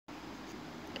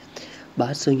បា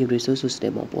ទសូមជម្រាបសួរសួស្តី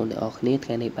បងប្អូនទាំងអស់គ្នាថ្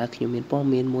ងៃនេះបាទខ្ញុំមានព័ត៌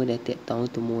មានមួយដែលតាក់ទង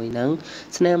ជាមួយនឹង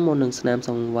ស្នាមមុននិងស្នាម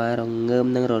សង្វាររងើម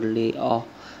និងរលាយអស់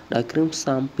ដោយគ្រឿងផ្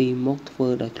សំពីរមុខធ្វើ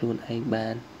ដោយខ្លួនឯងបា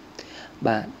ន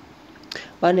បាទ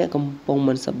អ្នកកំពុង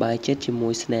មិនសប្បាយចិត្តជាមួ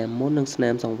យស្នាមមុននិងស្នា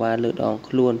មសង្វារលើដង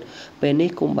ខ្លួនពេលនេះ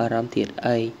កុំបារម្ភទៀត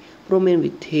អីព្រោះមាន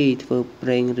វិធីធ្វើប្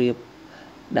រេងរាប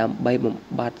ដើម្បីបំ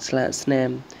បត្តិស្លាកស្នាម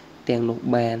ទាំងនោះ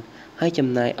បានហើយចំ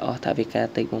ណាយអស់ថវិកា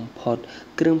តិចបំផុត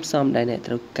គ្រឿងផ្សំដែលអ្នក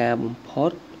ត្រូវការបំផុ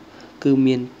តគឺ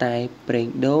មានតែប្រេង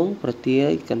ដូងប្រទាល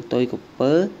កន្ទុយក្រ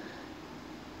ពើ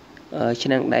ឆ្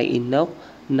នាំងដែកអ៊ីណុក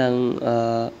និង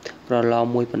ក្រឡ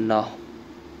មួយប៉ុណ្ណោះ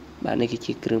បាទនេះគឺ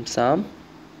ជាគ្រឿងផ្សំ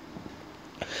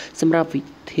សម្រាប់វិ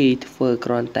ធីធ្វើ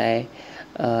គ្រាន់តែ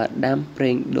ដាំប្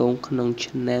រេងដូងក្នុង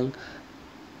ឆ្នាំង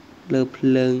លើភ្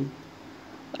លើង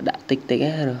ដាក់តិច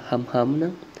ហឹមហ្នឹ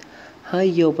ងហើយ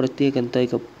យកប្រទាលកន្ទុយ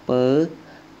ក្រពើ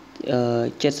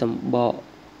ចិត្តសម្បក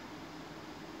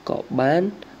ក៏បាន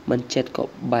មិនចិត្តក៏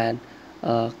បាន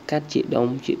កាត់ជាដុំ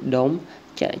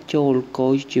ចាក់ចូលកូ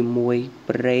រជាមួយ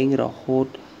ប្រេងរហូត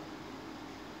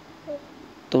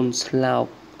ទន់ស្លោក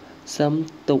សឹម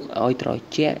ទុកឲ្យត្រ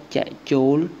ជាក់ចាក់ចូ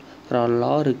លក្រឡ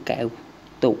ឬកែវ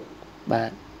ទុកបា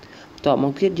ទបន្ទាប់ម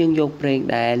កទៀតយើងយកប្រេង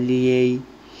ដែលលាយ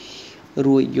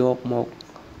រួចយកមក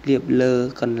លាបលើ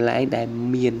កន្លែងដែល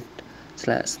មានស្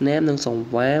លាកស្នាមនិងសង្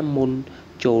វារមុន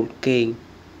ចូលគេង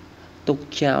ទុក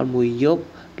ចោលមួយយប់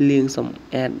លាងសម្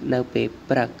អាតនៅពេល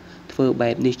ព្រឹកធ្វើបែ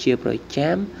បនេះជាប្រ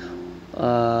ចាំ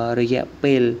រយៈ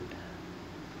ពេល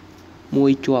មួ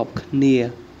យជាប់គ្នា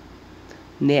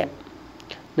អ្នក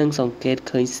នឹងសង្កេត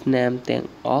ឃើញស្នាមទាំង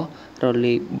អស់រ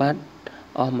លាយបាត់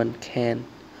អស់មិនខាន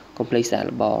កុំភ្លេចសាក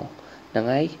ល្បងហ្នឹង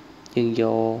ហើយយើងយ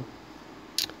ក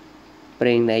ប្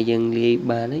រេងដែលយើងលាយ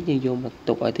បានហើយយើងយកមក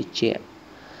ទុកឲ្យត្រជាក់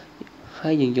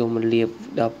ហើយយើងយកមកលាប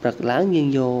ដល់ព្រឹកឡើងយើង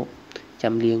យក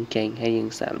ចាំលាងចេញហើយយើង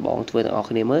សាកល្បងធ្វើទាំងអស់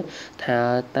គ្នាមើលថា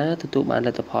តើទទួលបានល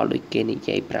ទ្ធផលដូចគេនិ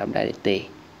យាយប្រាប់ដែរទេ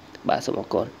បាទសូមអរ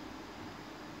គុណ